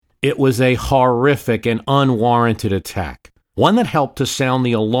It was a horrific and unwarranted attack, one that helped to sound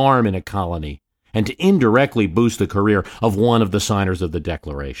the alarm in a colony and to indirectly boost the career of one of the signers of the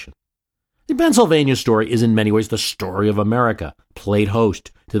Declaration. The Pennsylvania story is in many ways the story of America, played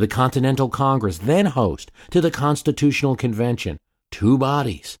host to the Continental Congress, then host to the Constitutional Convention, two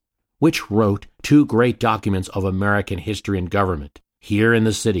bodies, which wrote two great documents of American history and government here in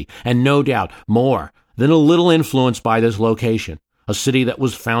the city, and no doubt more than a little influenced by this location, a city that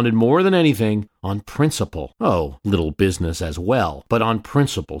was founded more than anything on principle. Oh, little business as well, but on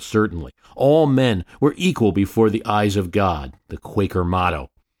principle, certainly. All men were equal before the eyes of God, the Quaker motto.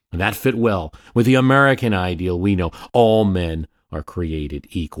 And that fit well with the American ideal we know: all men are created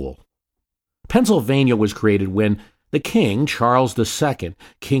equal. Pennsylvania was created when the king, Charles II,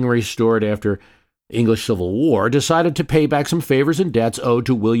 king restored after English Civil War, decided to pay back some favors and debts owed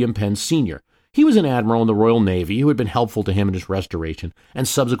to William Penn Sr. He was an admiral in the Royal Navy who had been helpful to him in his restoration and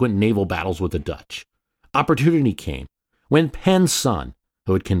subsequent naval battles with the Dutch. Opportunity came when Penn's son,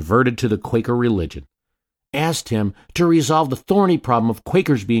 who had converted to the Quaker religion, asked him to resolve the thorny problem of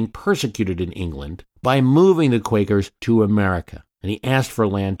Quakers being persecuted in England by moving the Quakers to America, and he asked for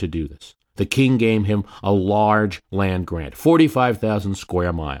land to do this. The king gave him a large land grant, 45,000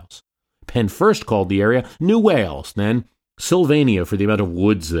 square miles. Penn first called the area New Wales, then Sylvania for the amount of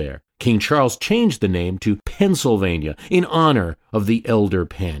woods there. King Charles changed the name to Pennsylvania in honor of the elder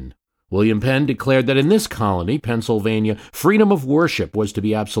Penn. William Penn declared that in this colony, Pennsylvania, freedom of worship was to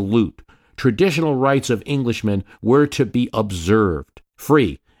be absolute. Traditional rights of Englishmen were to be observed,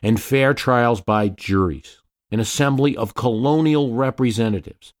 free and fair trials by juries, an assembly of colonial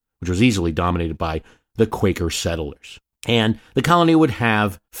representatives, which was easily dominated by the Quaker settlers. And the colony would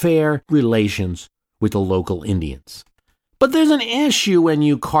have fair relations with the local Indians. But there's an issue when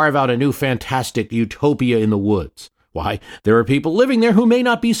you carve out a new fantastic utopia in the woods. Why, there are people living there who may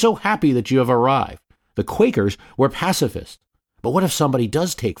not be so happy that you have arrived. The Quakers were pacifists. But what if somebody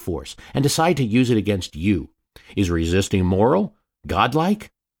does take force and decide to use it against you? Is resisting moral?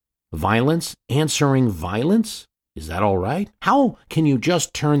 Godlike? Violence answering violence? Is that all right? How can you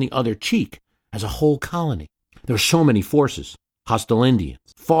just turn the other cheek as a whole colony? There are so many forces: hostile Indians,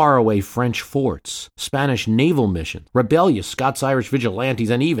 faraway French forts, Spanish naval missions, rebellious Scots-Irish vigilantes,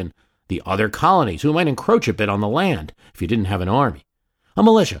 and even the other colonies who might encroach a bit on the land if you didn't have an army. A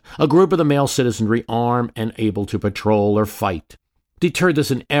militia, a group of the male citizenry armed and able to patrol or fight, deterred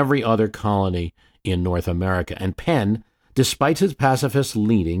this in every other colony in North America. And Penn, despite his pacifist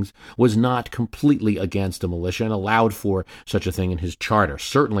leanings, was not completely against a militia and allowed for such a thing in his charter,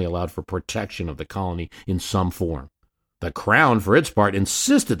 certainly allowed for protection of the colony in some form. The Crown, for its part,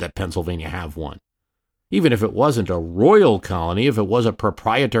 insisted that Pennsylvania have one. Even if it wasn't a royal colony, if it was a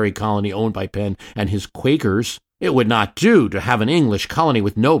proprietary colony owned by Penn and his Quakers, it would not do to have an English colony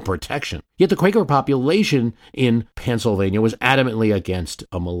with no protection. Yet the Quaker population in Pennsylvania was adamantly against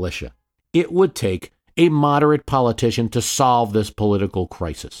a militia. It would take a moderate politician to solve this political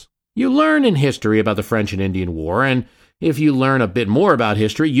crisis. You learn in history about the French and Indian War, and if you learn a bit more about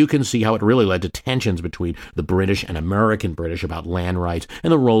history, you can see how it really led to tensions between the British and American British about land rights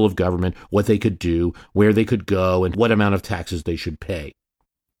and the role of government, what they could do, where they could go, and what amount of taxes they should pay.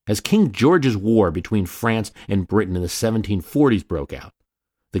 As King George's War between France and Britain in the 1740s broke out,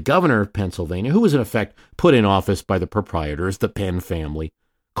 the governor of Pennsylvania, who was in effect put in office by the proprietors, the Penn family,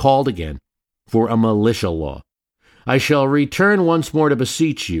 called again for a militia law. "I shall return once more to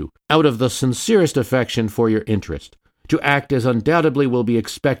beseech you, out of the sincerest affection for your interest, to act as undoubtedly will be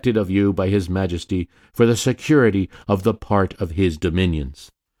expected of you by His Majesty for the security of the part of his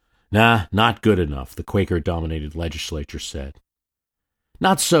dominions." Nah, not good enough, the Quaker-dominated legislature said.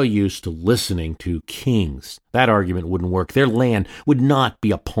 Not so used to listening to kings. That argument wouldn't work. Their land would not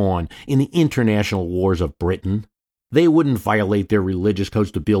be a pawn in the international wars of Britain. They wouldn't violate their religious codes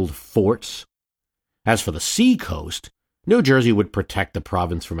to build forts. As for the sea coast, New Jersey would protect the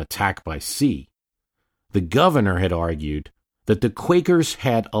province from attack by sea. The governor had argued that the Quakers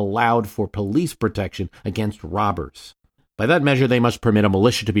had allowed for police protection against robbers. By that measure, they must permit a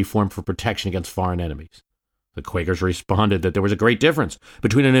militia to be formed for protection against foreign enemies. The Quakers responded that there was a great difference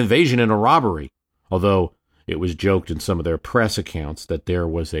between an invasion and a robbery, although it was joked in some of their press accounts that there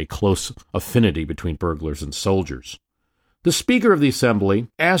was a close affinity between burglars and soldiers. The Speaker of the Assembly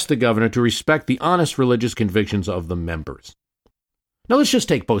asked the governor to respect the honest religious convictions of the members. Now let's just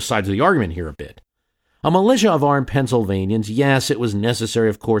take both sides of the argument here a bit. A militia of armed Pennsylvanians, yes, it was necessary,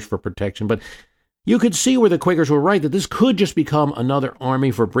 of course, for protection, but you could see where the Quakers were right, that this could just become another army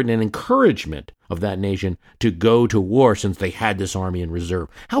for Britain, an encouragement of that nation to go to war since they had this army in reserve.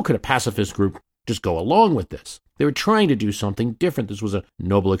 How could a pacifist group just go along with this? They were trying to do something different. This was a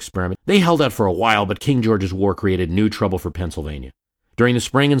noble experiment. They held out for a while, but King George's War created new trouble for Pennsylvania. During the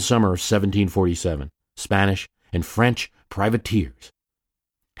spring and summer of 1747, Spanish and French privateers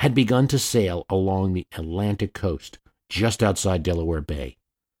had begun to sail along the Atlantic coast just outside Delaware Bay.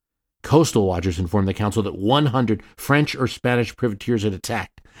 Coastal watchers informed the council that 100 French or Spanish privateers had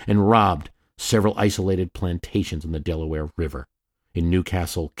attacked and robbed several isolated plantations in the Delaware River in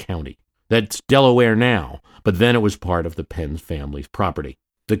Newcastle County. That's Delaware now, but then it was part of the Penn family's property.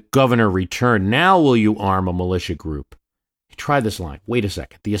 The governor returned. Now will you arm a militia group? He tried this line. Wait a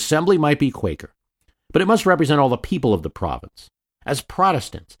second. The assembly might be Quaker, but it must represent all the people of the province. As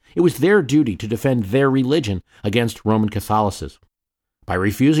Protestants, it was their duty to defend their religion against Roman Catholicism. By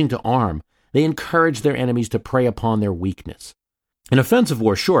refusing to arm, they encouraged their enemies to prey upon their weakness. An offensive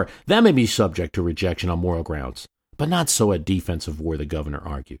war, sure, that may be subject to rejection on moral grounds, but not so a defensive war, the governor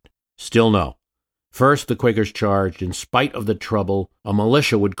argued. Still no. First, the Quakers charged, in spite of the trouble, a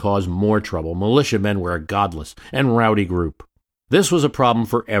militia would cause more trouble. Militiamen were a godless and rowdy group. This was a problem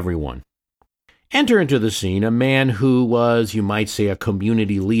for everyone. Enter into the scene a man who was, you might say, a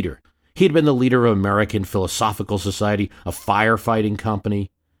community leader. He had been the leader of American Philosophical Society, a firefighting company.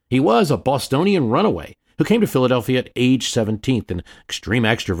 He was a Bostonian runaway who came to Philadelphia at age 17, an extreme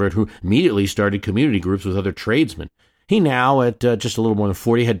extrovert who immediately started community groups with other tradesmen. He now, at just a little more than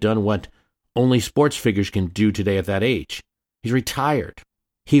 40, had done what only sports figures can do today at that age. He's retired.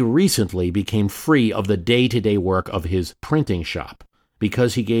 He recently became free of the day-to-day work of his printing shop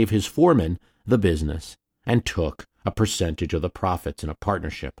because he gave his foreman the business and took a percentage of the profits in a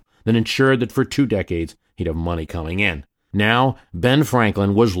partnership that ensured that for 2 decades he'd have money coming in. Now, Ben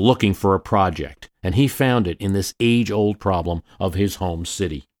Franklin was looking for a project, and he found it in this age-old problem of his home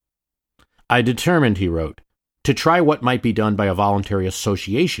city. I determined, he wrote, to try what might be done by a voluntary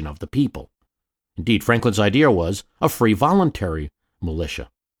association of the people. Indeed, Franklin's idea was a free voluntary militia.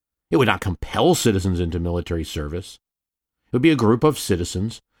 It would not compel citizens into military service. It would be a group of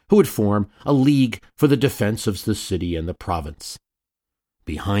citizens who would form a league for the defense of the city and the province.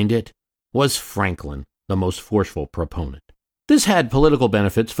 Behind it was Franklin, the most forceful proponent. This had political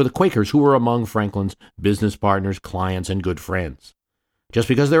benefits for the Quakers, who were among Franklin's business partners, clients, and good friends. Just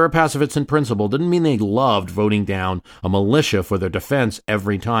because they were pacifists in principle didn't mean they loved voting down a militia for their defense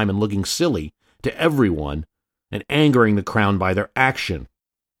every time and looking silly to everyone and angering the crown by their action.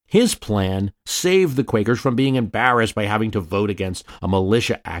 His plan saved the Quakers from being embarrassed by having to vote against a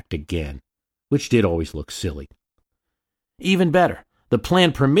militia act again, which did always look silly. Even better, the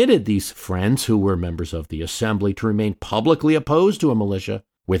plan permitted these friends, who were members of the assembly, to remain publicly opposed to a militia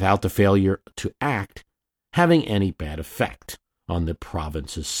without the failure to act having any bad effect on the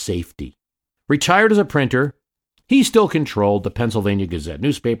province's safety. Retired as a printer, he still controlled the Pennsylvania Gazette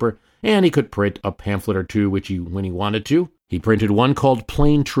newspaper, and he could print a pamphlet or two when he wanted to. He printed one called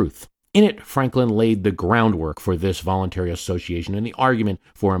Plain Truth. In it, Franklin laid the groundwork for this voluntary association and the argument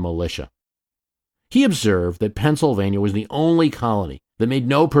for a militia. He observed that Pennsylvania was the only colony that made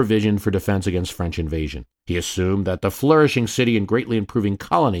no provision for defense against French invasion. He assumed that the flourishing city and greatly improving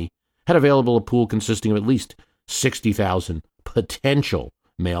colony had available a pool consisting of at least 60,000 potential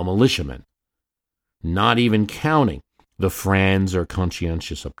male militiamen, not even counting the friends or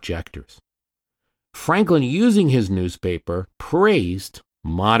conscientious objectors. Franklin, using his newspaper, praised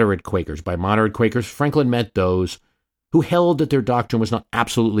moderate Quakers. By moderate Quakers, Franklin meant those who held that their doctrine was not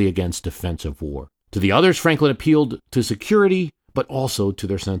absolutely against defensive war. To the others, Franklin appealed to security, but also to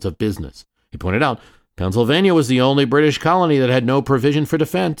their sense of business. He pointed out Pennsylvania was the only British colony that had no provision for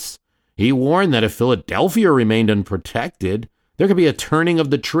defense. He warned that if Philadelphia remained unprotected, there could be a turning of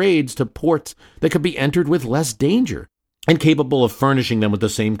the trades to ports that could be entered with less danger and capable of furnishing them with the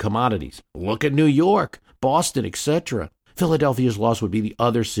same commodities. Look at New York, Boston, etc. Philadelphia's loss would be the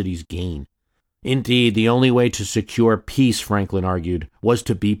other cities' gain. Indeed, the only way to secure peace, Franklin argued, was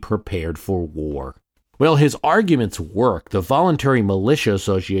to be prepared for war. Well, his arguments worked. The Voluntary Militia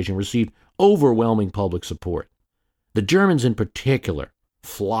Association received overwhelming public support. The Germans in particular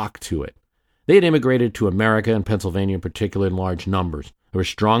flocked to it. They had immigrated to America and Pennsylvania in particular in large numbers. They were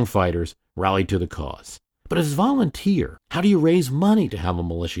strong fighters, rallied to the cause. But as volunteer, how do you raise money to have a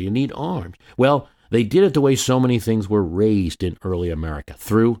militia? You need arms. Well, they did it the way so many things were raised in early America,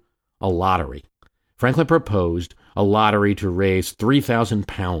 through a lottery. Franklin proposed a lottery to raise 3,000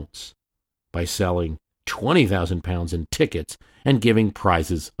 pounds by selling 20,000 pounds in tickets and giving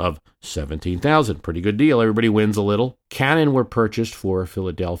prizes of 17,000. Pretty good deal. Everybody wins a little. Cannon were purchased for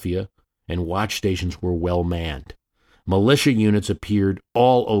Philadelphia, and watch stations were well manned. Militia units appeared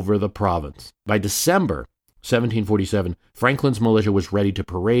all over the province. By December 1747, Franklin's militia was ready to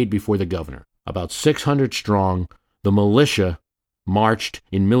parade before the governor. about 600 strong, the militia marched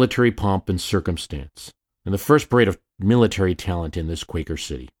in military pomp and circumstance, and the first parade of military talent in this Quaker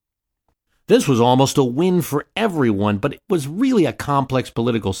city. This was almost a win for everyone, but it was really a complex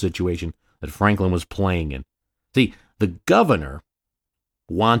political situation that Franklin was playing in. See, the governor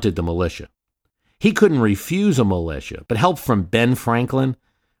wanted the militia. He couldn't refuse a militia, but help from Ben Franklin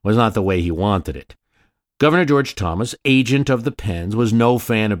was not the way he wanted it. Governor George Thomas, agent of the Penns, was no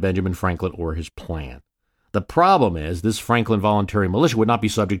fan of Benjamin Franklin or his plan. The problem is this Franklin voluntary militia would not be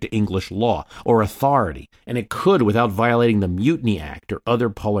subject to English law or authority, and it could, without violating the Mutiny Act or other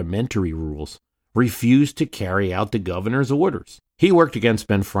parliamentary rules, refuse to carry out the governor's orders. He worked against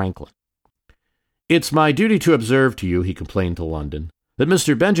Ben Franklin. "It's my duty to observe to you," he complained to London, "that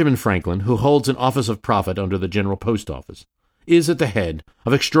Mr. Benjamin Franklin, who holds an office of profit under the General Post Office, is at the head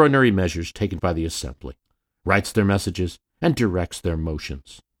of extraordinary measures taken by the Assembly, writes their messages, and directs their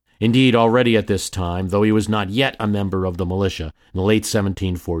motions." Indeed, already at this time, though he was not yet a member of the militia in the late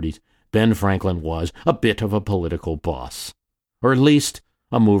 1740s, Ben Franklin was a bit of a political boss, or at least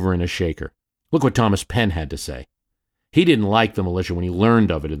a mover and a shaker. Look what Thomas Penn had to say. He didn't like the militia when he learned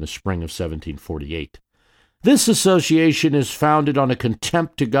of it in the spring of 1748. "This association is founded on a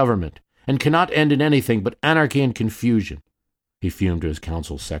contempt to government, and cannot end in anything but anarchy and confusion," he fumed to his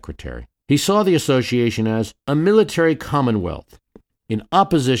council secretary. He saw the association as a military commonwealth, in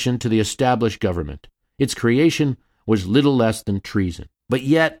opposition to the established government. Its creation was little less than treason. But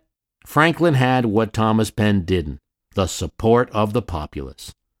yet, Franklin had what Thomas Penn didn't, the support of the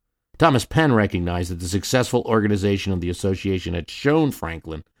populace. Thomas Penn recognized that the successful organization of the association had shown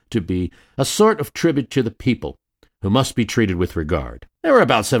Franklin to be a sort of tribute to the people, who must be treated with regard. There were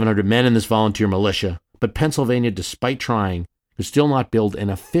about 700 men in this volunteer militia, but Pennsylvania, despite trying, could still not build an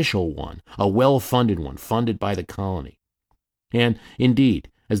official one, a well-funded one, funded by the colony. And, indeed,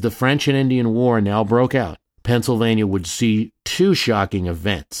 as the French and Indian War now broke out, Pennsylvania would see two shocking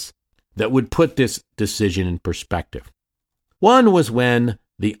events that would put this decision in perspective. One was when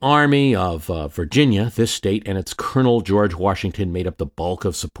the Army of Virginia, this state, and its Colonel George Washington made up the bulk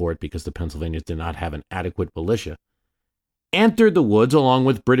of support because the Pennsylvanians did not have an adequate militia, entered the woods along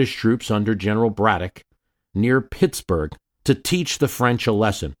with British troops under General Braddock near Pittsburgh to teach the French a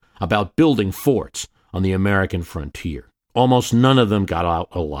lesson about building forts on the American frontier. Almost none of them got out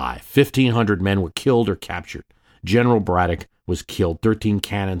alive. 1,500 men were killed or captured. General Braddock was killed, 13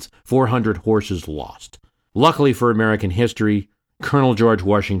 cannons, 400 horses lost. Luckily for American history, Colonel George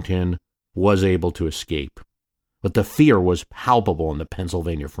Washington was able to escape. But the fear was palpable on the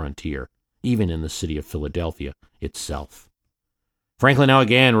Pennsylvania frontier, even in the city of Philadelphia itself. Franklin now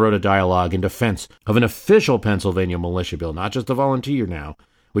again wrote a dialogue in defense of an official Pennsylvania militia bill, not just a volunteer now,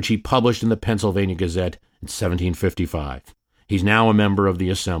 which he published in the Pennsylvania Gazette in 1755. He's now a member of the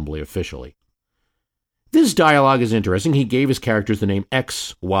Assembly officially. This dialogue is interesting. He gave his characters the name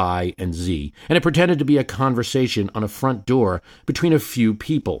X, Y, and Z, and it pretended to be a conversation on a front door between a few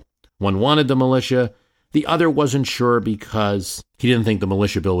people. One wanted the militia, the other wasn't sure because he didn't think the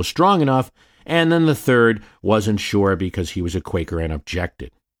militia bill was strong enough, and then the third wasn't sure because he was a Quaker and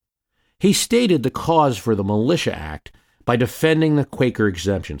objected. He stated the cause for the Militia Act by defending the Quaker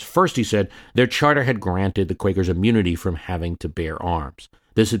exemptions. First, he said their charter had granted the Quakers immunity from having to bear arms.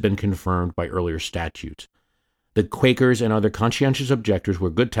 This had been confirmed by earlier statutes. The Quakers and other conscientious objectors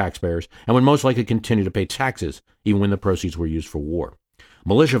were good taxpayers and would most likely continue to pay taxes even when the proceeds were used for war.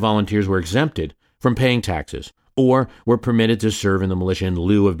 Militia volunteers were exempted from paying taxes or were permitted to serve in the militia in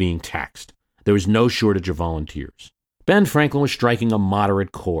lieu of being taxed. There was no shortage of volunteers. Ben Franklin was striking a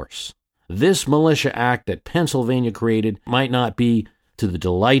moderate course. This Militia Act that Pennsylvania created might not be to the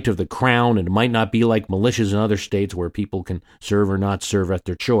delight of the Crown, and it might not be like militias in other states where people can serve or not serve at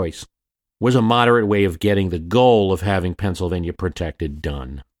their choice, was a moderate way of getting the goal of having Pennsylvania protected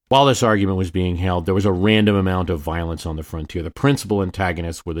done. While this argument was being held, there was a random amount of violence on the frontier. The principal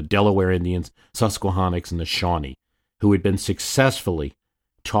antagonists were the Delaware Indians, Susquehannocks, and the Shawnee, who had been successfully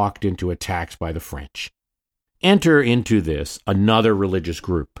talked into attacks by the French. Enter into this another religious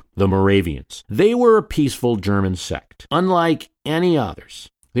group, the Moravians. They were a peaceful German sect. Unlike any others,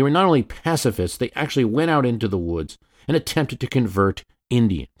 they were not only pacifists, they actually went out into the woods and attempted to convert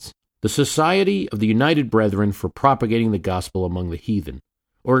Indians. The Society of the United Brethren for Propagating the Gospel Among the Heathen,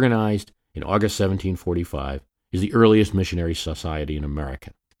 organized in August 1745, is the earliest missionary society in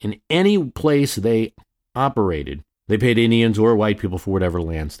America. In any place they operated, they paid Indians or white people for whatever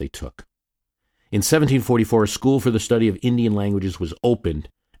lands they took. In 1744, a school for the study of Indian languages was opened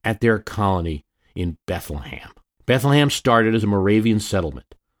at their colony in Bethlehem. Bethlehem started as a Moravian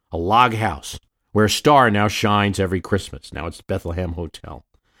settlement, a log house, where a star now shines every Christmas. Now it's Bethlehem Hotel.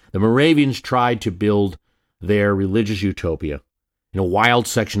 The Moravians tried to build their religious utopia in a wild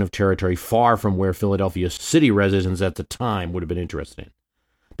section of territory far from where Philadelphia city residents at the time would have been interested in.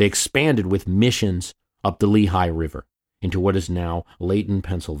 They expanded with missions up the Lehigh River into what is now Layton,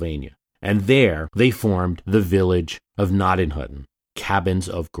 Pennsylvania. And there they formed the village of Gnadenhutten, Cabins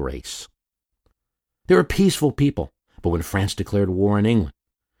of Grace. They were peaceful people, but when France declared war on England,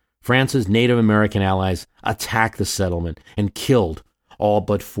 France's Native American allies attacked the settlement and killed all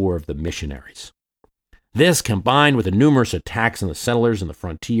but 4 of the missionaries. This, combined with the numerous attacks on the settlers and the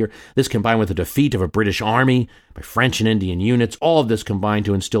frontier, this combined with the defeat of a British army by French and Indian units, all of this combined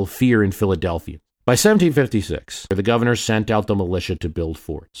to instill fear in Philadelphia. By 1756, the governor sent out the militia to build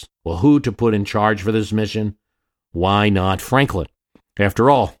forts. Well, who to put in charge for this mission? Why not Franklin? After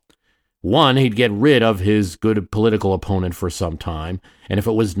all, one, he'd get rid of his good political opponent for some time, and if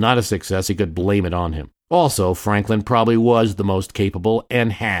it was not a success, he could blame it on him. Also, Franklin probably was the most capable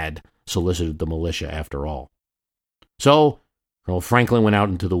and had solicited the militia after all. So, Colonel Franklin went out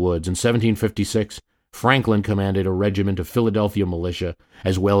into the woods. In 1756, Franklin commanded a regiment of Philadelphia militia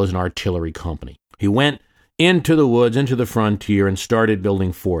as well as an artillery company. He went into the woods, into the frontier, and started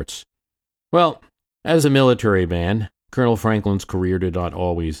building forts. Well, as a military man, Colonel Franklin's career did not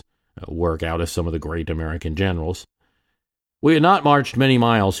always work out as some of the great American generals. We had not marched many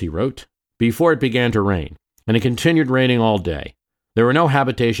miles, he wrote, before it began to rain, and it continued raining all day. There were no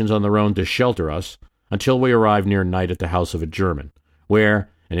habitations on the road to shelter us until we arrived near night at the house of a German, where,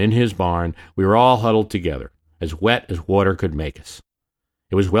 and in his barn, we were all huddled together, as wet as water could make us.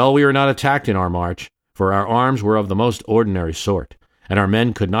 It was well we were not attacked in our march, for our arms were of the most ordinary sort, and our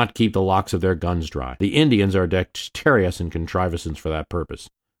men could not keep the locks of their guns dry. The Indians are dexterous in contrivances for that purpose,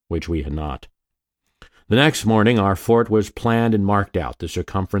 which we had not. The next morning our fort was planned and marked out, the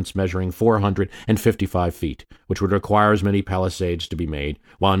circumference measuring 455 feet, which would require as many palisades to be made,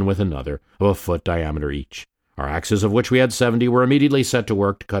 one with another, of a foot diameter each. Our axes, of which we had 70, were immediately set to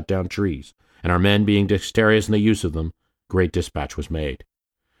work to cut down trees, and our men being dexterous in the use of them, great dispatch was made.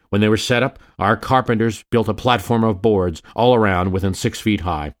 When they were set up, our carpenters built a platform of boards all around within 6 feet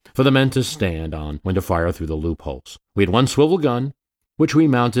high, for the men to stand on when to fire through the loopholes. We had one swivel gun, which we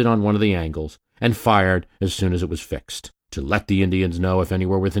mounted on one of the angles, and fired as soon as it was fixed, to let the Indians know, if any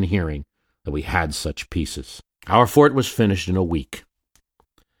were within hearing, that we had such pieces. Our fort was finished in a week.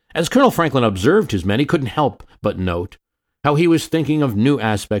 As Colonel Franklin observed his men, he couldn't help but note how he was thinking of new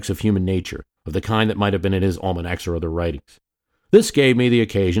aspects of human nature, of the kind that might have been in his almanacs or other writings. This gave me the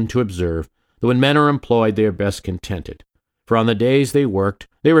occasion to observe that when men are employed, they are best contented, for on the days they worked,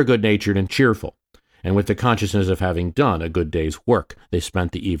 they were good-natured and cheerful, and with the consciousness of having done a good day's work, they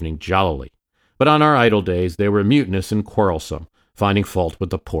spent the evening jollily. But on our idle days they were mutinous and quarrelsome, finding fault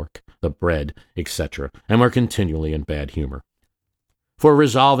with the pork, the bread, etc., and were continually in bad humor. For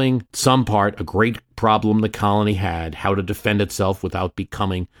resolving some part a great problem the colony had, how to defend itself without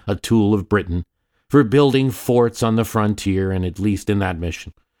becoming a tool of Britain, for building forts on the frontier, and at least in that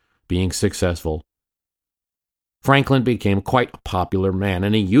mission, being successful, Franklin became quite a popular man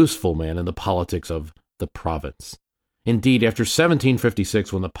and a useful man in the politics of the province. Indeed, after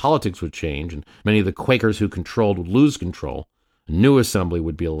 1756, when the politics would change and many of the Quakers who controlled would lose control, a new assembly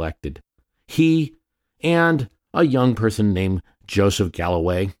would be elected. He and a young person named Joseph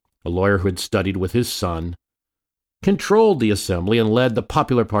Galloway, a lawyer who had studied with his son, controlled the assembly and led the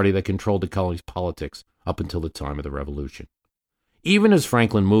popular party that controlled the colony's politics up until the time of the Revolution. Even as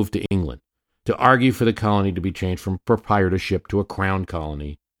Franklin moved to England to argue for the colony to be changed from proprietorship to a crown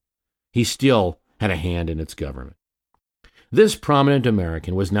colony, he still had a hand in its government. This prominent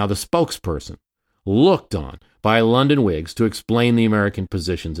American was now the spokesperson, looked on by London Whigs to explain the American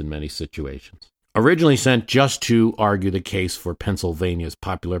positions in many situations. Originally sent just to argue the case for Pennsylvania's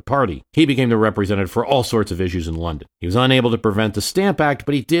popular party, he became the representative for all sorts of issues in London. He was unable to prevent the Stamp Act,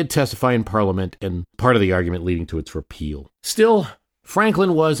 but he did testify in Parliament, and part of the argument leading to its repeal. Still,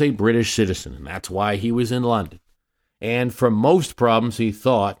 Franklin was a British citizen, and that's why he was in London. And for most problems, he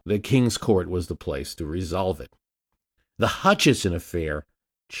thought the King's Court was the place to resolve it. The Hutchinson affair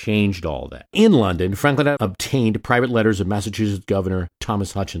changed all that. In London, Franklin had obtained private letters of Massachusetts Governor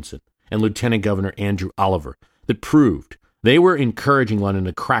Thomas Hutchinson and Lieutenant Governor Andrew Oliver that proved they were encouraging London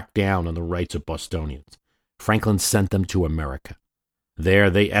to crack down on the rights of Bostonians. Franklin sent them to America. There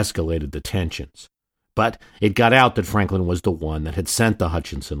they escalated the tensions. But it got out that Franklin was the one that had sent the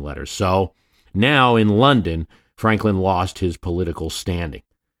Hutchinson letters. So now in London, Franklin lost his political standing.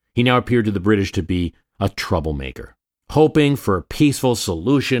 He now appeared to the British to be a troublemaker, hoping for a peaceful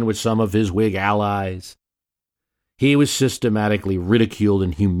solution with some of his Whig allies. He was systematically ridiculed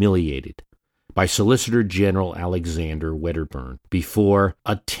and humiliated, by Solicitor General Alexander Wedderburn before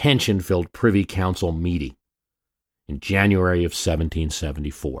a tension-filled Privy Council meeting in January of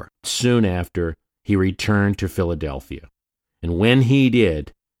 1774. Soon after, he returned to Philadelphia, and when he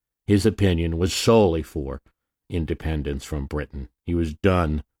did, his opinion was solely for independence from Britain. He was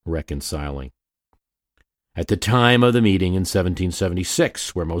done reconciling. At the time of the meeting in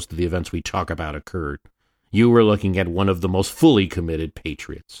 1776, where most of the events we talk about occurred, you were looking at one of the most fully committed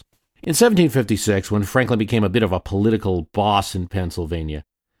patriots. In 1756, when Franklin became a bit of a political boss in Pennsylvania,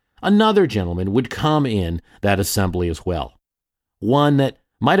 another gentleman would come in that assembly as well. One that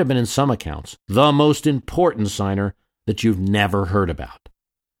might have been, in some accounts, the most important signer that you've never heard about.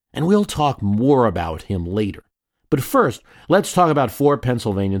 And we'll talk more about him later. But first, let's talk about 4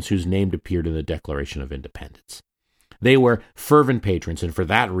 Pennsylvanians whose names appeared in the Declaration of Independence. They were fervent patrons, and for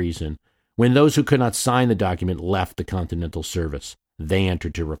that reason, when those who could not sign the document left the Continental service, they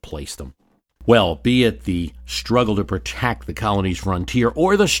entered to replace them. Well, be it the struggle to protect the colony's frontier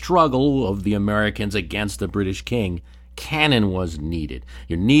or the struggle of the Americans against the British king, cannon was needed.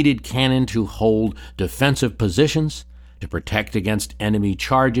 You needed cannon to hold defensive positions, to protect against enemy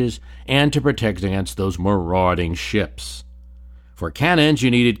charges, and to protect against those marauding ships. For cannons, you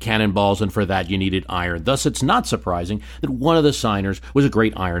needed cannonballs, and for that you needed iron. Thus, it's not surprising that one of the signers was a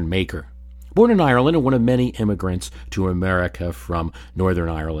great iron maker. Born in Ireland and one of many immigrants to America from Northern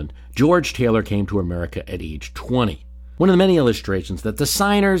Ireland, George Taylor came to America at age 20. One of the many illustrations that the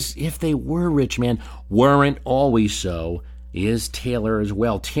signers, if they were rich men, weren't always so, is Taylor as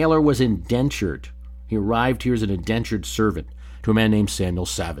well. Taylor was indentured. He arrived here as an indentured servant to a man named Samuel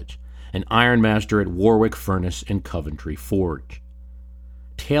Savage, an ironmaster at Warwick Furnace and Coventry Forge.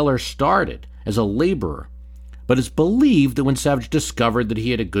 Taylor started as a laborer, but it's believed that when Savage discovered that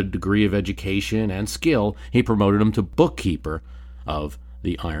he had a good degree of education and skill, he promoted him to bookkeeper of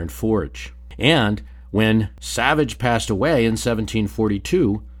the iron forge. And when Savage passed away in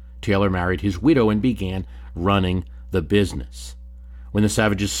 1742, Taylor married his widow and began running the business. When the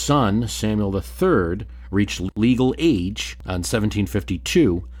Savage's son, Samuel III, reached legal age in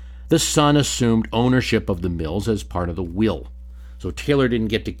 1752, the son assumed ownership of the mills as part of the will. So Taylor didn't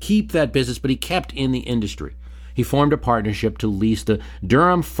get to keep that business, but he kept in the industry. He formed a partnership to lease the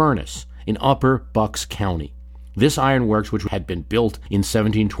Durham Furnace in Upper Bucks County. This ironworks, which had been built in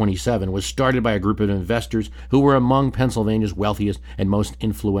 1727, was started by a group of investors who were among Pennsylvania's wealthiest and most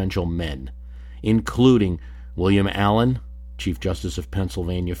influential men, including William Allen, Chief Justice of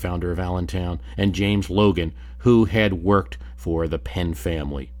Pennsylvania, founder of Allentown, and James Logan, who had worked for the Penn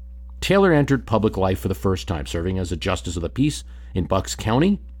family. Taylor entered public life for the first time, serving as a justice of the peace in Bucks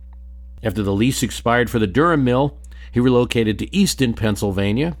County. After the lease expired for the Durham Mill, he relocated to Easton,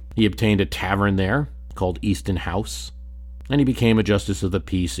 Pennsylvania. He obtained a tavern there called Easton House, and he became a justice of the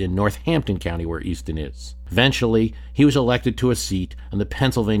peace in Northampton County, where Easton is. Eventually, he was elected to a seat on the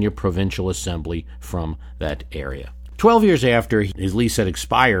Pennsylvania Provincial Assembly from that area. 12 years after his lease had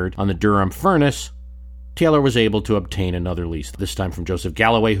expired on the Durham Furnace, Taylor was able to obtain another lease, this time from Joseph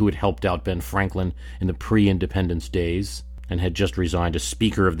Galloway, who had helped out Ben Franklin in the pre-independence days and had just resigned as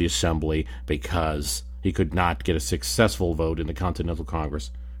Speaker of the Assembly because he could not get a successful vote in the Continental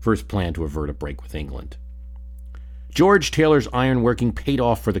Congress for his plan to avert a break with England. George Taylor's ironworking paid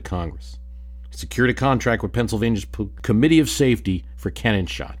off for the Congress. He secured a contract with Pennsylvania's Committee of Safety for cannon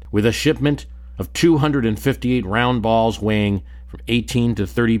shot, with a shipment of 258 round balls weighing from 18 to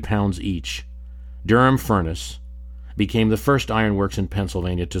 30 pounds each. Durham Furnace became the first ironworks in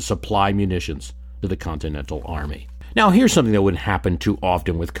Pennsylvania to supply munitions to the Continental Army. Now, here's something that wouldn't happen too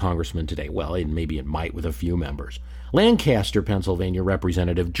often with congressmen today. Well, maybe it might with a few members. Lancaster, Pennsylvania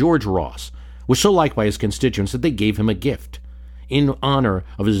Representative George Ross was so liked by his constituents that they gave him a gift in honor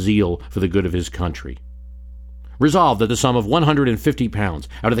of his zeal for the good of his country. Resolved that the sum of 150 pounds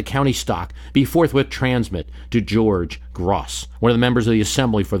out of the county stock be forthwith transmit to George Ross, one of the members of the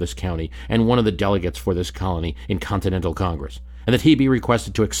Assembly for this county and one of the delegates for this colony in Continental Congress, and that he be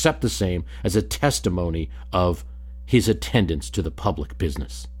requested to accept the same as a testimony of his attendance to the public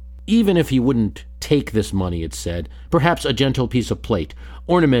business. Even if he wouldn't take this money, it said, perhaps a gentle piece of plate,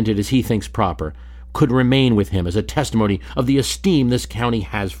 ornamented as he thinks proper, could remain with him as a testimony of the esteem this county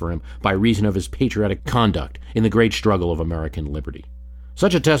has for him by reason of his patriotic conduct in the great struggle of American liberty.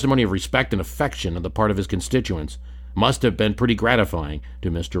 Such a testimony of respect and affection on the part of his constituents must have been pretty gratifying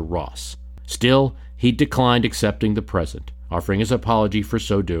to Mr. Ross. Still, he declined accepting the present, offering his apology for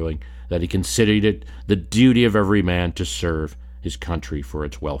so doing, that he considered it the duty of every man to serve his country for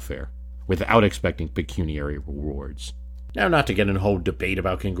its welfare, without expecting pecuniary rewards. Now, not to get in a whole debate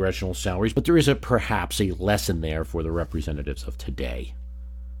about congressional salaries, but there is perhaps a lesson there for the representatives of today.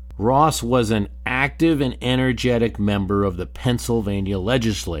 Ross was an active and energetic member of the Pennsylvania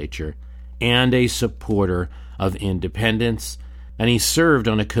legislature and a supporter of independence, and he served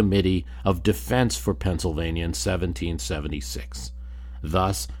on a committee of defense for Pennsylvania in 1776.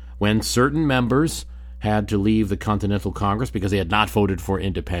 Thus, when certain members had to leave the Continental Congress because they had not voted for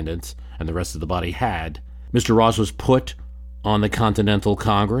independence, and the rest of the body had, Mr. Ross was put on the Continental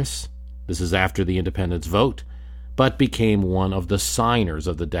Congress. This is after the independence vote, but became one of the signers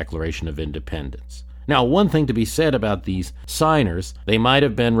of the Declaration of Independence. Now, one thing to be said about these signers, they might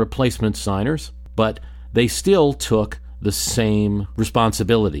have been replacement signers, but they still took the same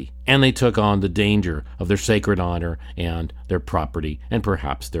responsibility, and they took on the danger of their sacred honor and their property and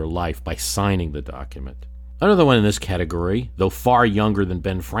perhaps their life by signing the document. Another one in this category, though far younger than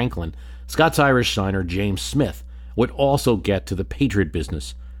Ben Franklin, Scots-Irish signer James Smith would also get to the patriot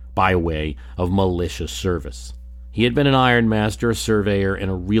business by way of militia service. He had been an ironmaster, a surveyor,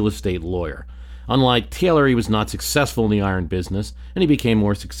 and a real estate lawyer. Unlike Taylor, he was not successful in the iron business, and he became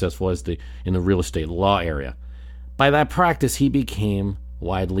more successful in the real estate law area. By that practice, he became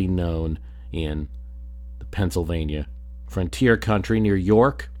widely known in the Pennsylvania frontier country near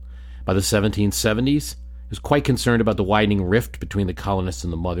York. By the 1770s, he was quite concerned about the widening rift between the colonists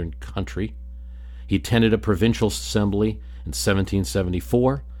and the mother country. He attended a provincial assembly in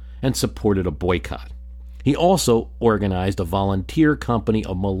 1774 and supported a boycott. He also organized a volunteer company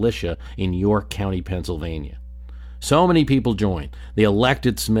of militia in York County, Pennsylvania. So many people joined. They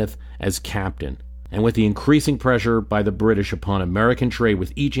elected Smith as captain. And with the increasing pressure by the British upon American trade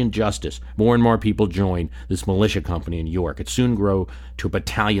with each injustice, more and more people joined this militia company in York. It soon grew to a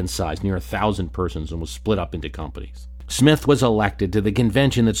battalion size, near 1,000 persons, and was split up into companies. Smith was elected to the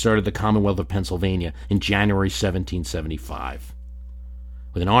convention that started the Commonwealth of Pennsylvania in January 1775.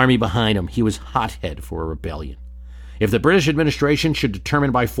 With an army behind him, he was hothead for a rebellion. If the British administration should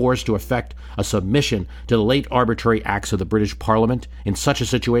determine by force to effect a submission to the late arbitrary acts of the British Parliament, in such a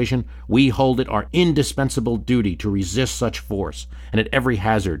situation, we hold it our indispensable duty to resist such force, and at every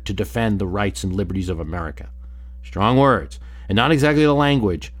hazard to defend the rights and liberties of America. Strong words, and not exactly the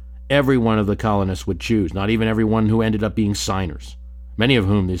language every one of the colonists would choose, not even everyone who ended up being signers, many of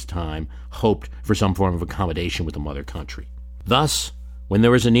whom this time hoped for some form of accommodation with the mother country. Thus, when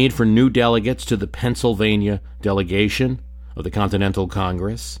there was a need for new delegates to the Pennsylvania delegation of the Continental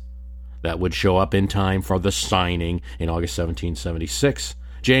Congress that would show up in time for the signing in August 1776,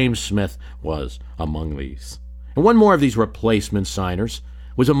 James Smith was among these. And one more of these replacement signers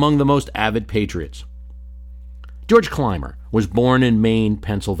was among the most avid patriots. George Clymer was born in Maine,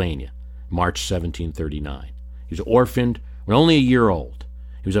 Pennsylvania, March 1739. He was orphaned when only a year old.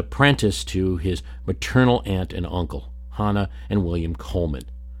 He was apprenticed to his maternal aunt and uncle, Hannah and William Coleman,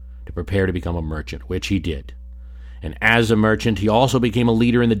 to prepare to become a merchant, which he did. And as a merchant, he also became a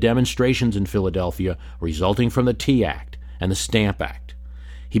leader in the demonstrations in Philadelphia resulting from the Tea Act and the Stamp Act.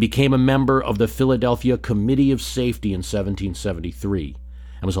 He became a member of the Philadelphia Committee of Safety in 1773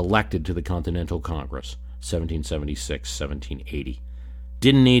 and was elected to the Continental Congress, 1776-1780.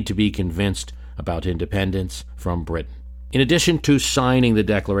 Didn't need to be convinced about independence from Britain. In addition to signing the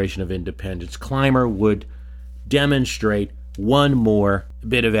Declaration of Independence, Clymer would demonstrate one more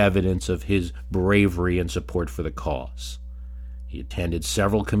bit of evidence of his bravery and support for the cause. He attended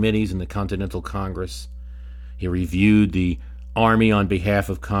several committees in the Continental Congress. He reviewed the Army on behalf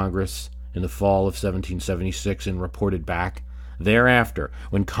of Congress in the fall of 1776 and reported back. Thereafter,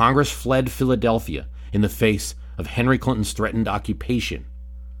 when Congress fled Philadelphia in the face of Henry Clinton's threatened occupation,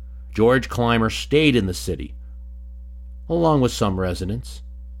 George Clymer stayed in the city, along with some residents.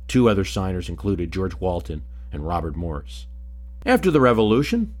 Two other signers included George Walton and Robert Morris. After the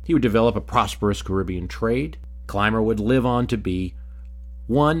Revolution, he would develop a prosperous Caribbean trade. Clymer would live on to be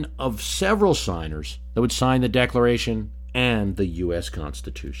one of several signers that would sign the Declaration and the U.S.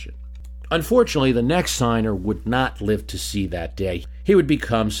 Constitution. Unfortunately, the next signer would not live to see that day. He would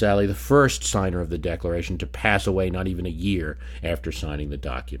become, sadly, the first signer of the Declaration to pass away not even a year after signing the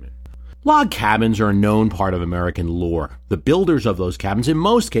document. Log cabins are a known part of American lore. The builders of those cabins, in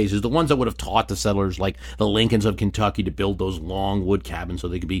most cases, the ones that would have taught the settlers like the Lincolns of Kentucky to build those long wood cabins so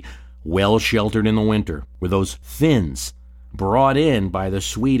they could be well sheltered in the winter, were those Finns brought in by the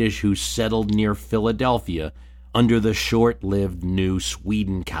Swedish who settled near Philadelphia under the short-lived New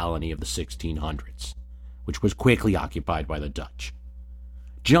Sweden colony of the 1600s, which was quickly occupied by the Dutch.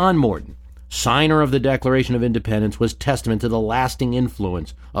 John Morton, signer of the Declaration of Independence, was testament to the lasting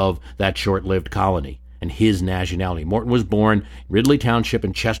influence of that short-lived colony and his nationality. Morton was born in Ridley Township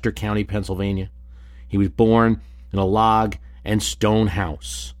in Chester County, Pennsylvania. He was born in a log and stone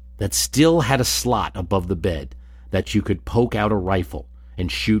house that still had a slot above the bed that you could poke out a rifle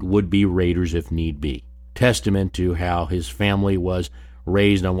and shoot would-be raiders if need be. Testament to how his family was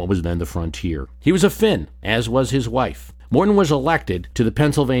raised on what was then the frontier. He was a Finn, as was his wife. Morton was elected to the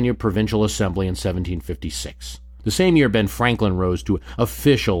Pennsylvania Provincial Assembly in 1756. The same year, Ben Franklin rose to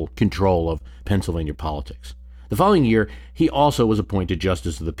official control of Pennsylvania politics. The following year, he also was appointed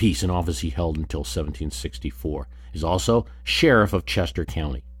Justice of the Peace, an office he held until 1764. He is also Sheriff of Chester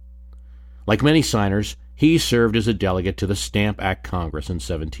County. Like many signers, he served as a delegate to the Stamp Act Congress in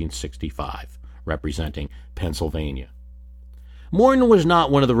 1765, representing Pennsylvania. Morton was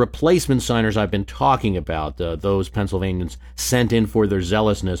not one of the replacement signers I've been talking about, those Pennsylvanians sent in for their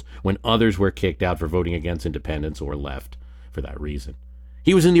zealousness when others were kicked out for voting against independence or left for that reason.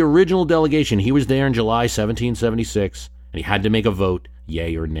 He was in the original delegation. He was there in July 1776, and he had to make a vote,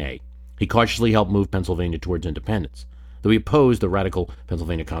 yea or nay. He cautiously helped move Pennsylvania towards independence, though he opposed the radical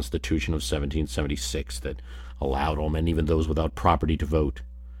Pennsylvania Constitution of 1776 that allowed all men, even those without property, to vote.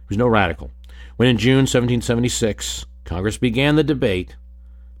 He was no radical. When in June 1776, Congress began the debate,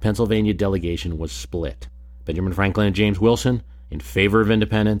 Pennsylvania delegation was split. Benjamin Franklin and James Wilson in favor of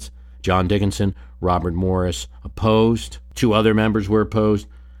independence. John Dickinson, Robert Morris opposed. 2 other members were opposed.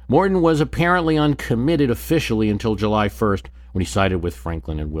 Morton was apparently uncommitted officially until July 1st when he sided with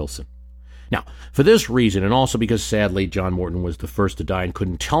Franklin and Wilson. Now, for this reason, and also because sadly John Morton was the first to die and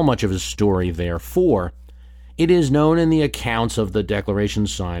couldn't tell much of his story, therefore, it is known in the accounts of the Declaration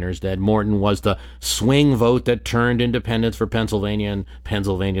signers that Morton was the swing vote that turned independence for Pennsylvania and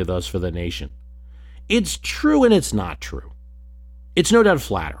Pennsylvania thus for the nation. It's true and it's not true. It's no doubt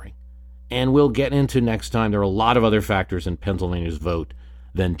flattering, and we'll get into next time. There are a lot of other factors in Pennsylvania's vote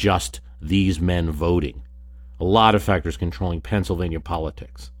than just these men voting. A lot of factors controlling Pennsylvania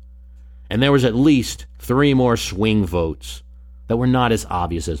politics. And there was at least 3 more swing votes that were not as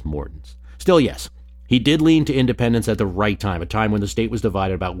obvious as Morton's. Still, yes, he did lean to independence at the right time, a time when the state was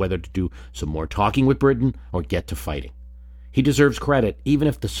divided about whether to do some more talking with Britain or get to fighting. He deserves credit, even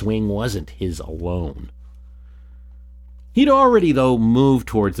if the swing wasn't his alone. He'd already, though, moved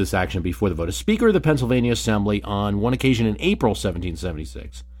towards this action before the vote. As Speaker of the Pennsylvania Assembly on one occasion in April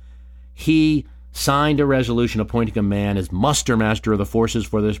 1776, he signed a resolution appointing a man as mustermaster of the forces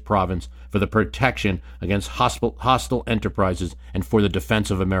for this province for the protection against hostile enterprises and for the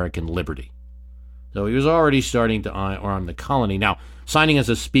defense of American liberty. So he was already starting to arm the colony. Now, signing as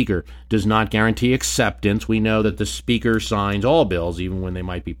a speaker does not guarantee acceptance. We know that the speaker signs all bills, even when they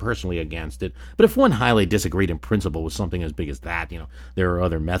might be personally against it. But if one highly disagreed in principle with something as big as that, there are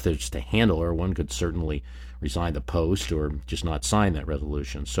other methods to handle, or one could certainly resign the post or just not sign that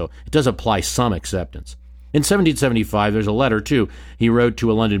resolution. So it does apply some acceptance. In 1775, there's a letter, too, he wrote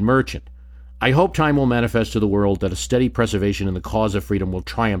to a London merchant. I hope time will manifest to the world that a steady preservation in the cause of freedom will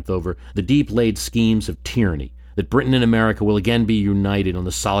triumph over the deep-laid schemes of tyranny, that Britain and America will again be united on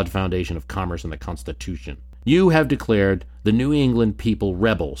the solid foundation of commerce and the Constitution. You have declared the New England people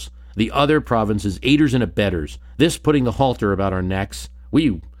rebels, the other provinces aiders and abettors, this putting the halter about our necks.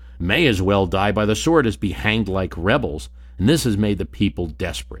 We may as well die by the sword as be hanged like rebels, and this has made the people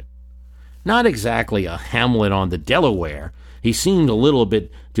desperate. Not exactly a Hamlet on the Delaware. He seemed a little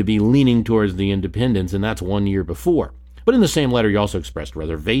bit to be leaning towards the independence, and that's 1 year before. But in the same letter, he also expressed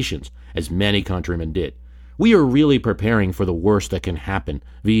reservations, as many countrymen did. We are really preparing for the worst that can happen,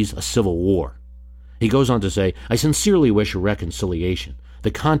 viz. A civil war. He goes on to say, I sincerely wish a reconciliation. The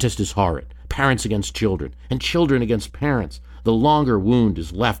contest is horrid, parents against children, and children against parents. The longer wound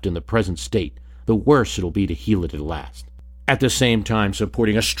is left in the present state, the worse it'll be to heal it at last. At the same time,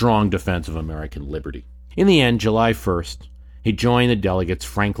 supporting a strong defense of American liberty. In the end, July 1st, he joined the delegates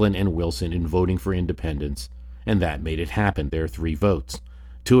Franklin and Wilson in voting for independence, and that made it happen. There are 3 votes,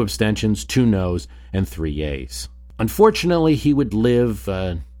 2 abstentions, 2 noes, and 3 yeas. Unfortunately, he would live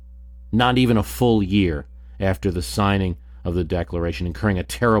not even a full year after the signing of the Declaration, incurring a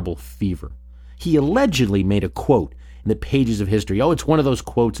terrible fever. He allegedly made a quote in the pages of history. It's one of those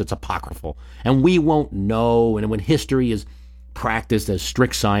quotes that's apocryphal, and we won't know, and when history is practiced as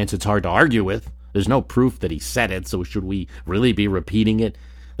strict science, it's hard to argue with. There's no proof that he said it, so should we really be repeating it?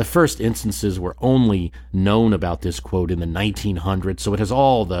 The first instances were only known about this quote in the 1900s, so it has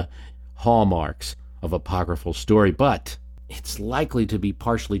all the hallmarks of apocryphal story, but it's likely to be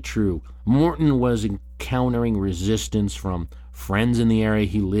partially true. Morton was encountering resistance from friends in the area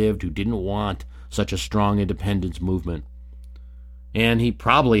he lived who didn't want such a strong independence movement, and he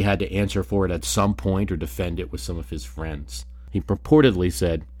probably had to answer for it at some point or defend it with some of his friends. He purportedly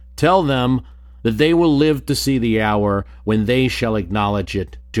said, Tell them that they will live to see the hour when they shall acknowledge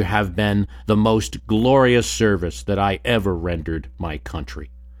it to have been the most glorious service that I ever rendered my country.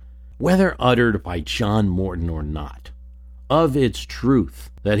 Whether uttered by John Morton or not, of its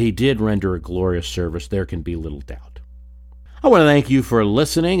truth that he did render a glorious service, there can be little doubt. I want to thank you for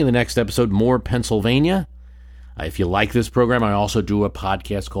listening. In the next episode, more Pennsylvania. If you like this program, I also do a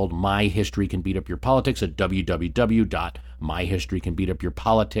podcast called My History Can Beat Up Your Politics at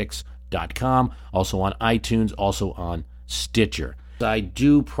www.myhistorycanbeatupyourpolitics.com. Also on iTunes, also on Stitcher. I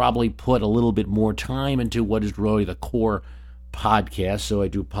do probably put a little bit more time into what is really the core podcast, so I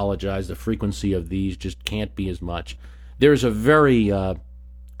do apologize. The frequency of these just can't be as much. There's a very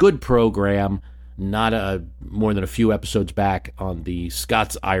good program, not more than a few episodes back, on the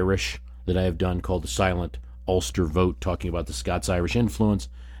Scots-Irish that I have done called The Silent Ulster Vote, talking about the Scots-Irish influence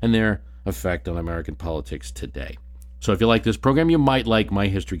and their effect on American politics today. So if you like this program, you might like My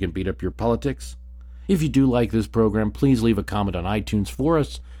History Can Beat Up Your Politics. If you do like this program, please leave a comment on iTunes for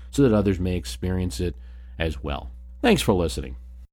us so that others may experience it as well. Thanks for listening.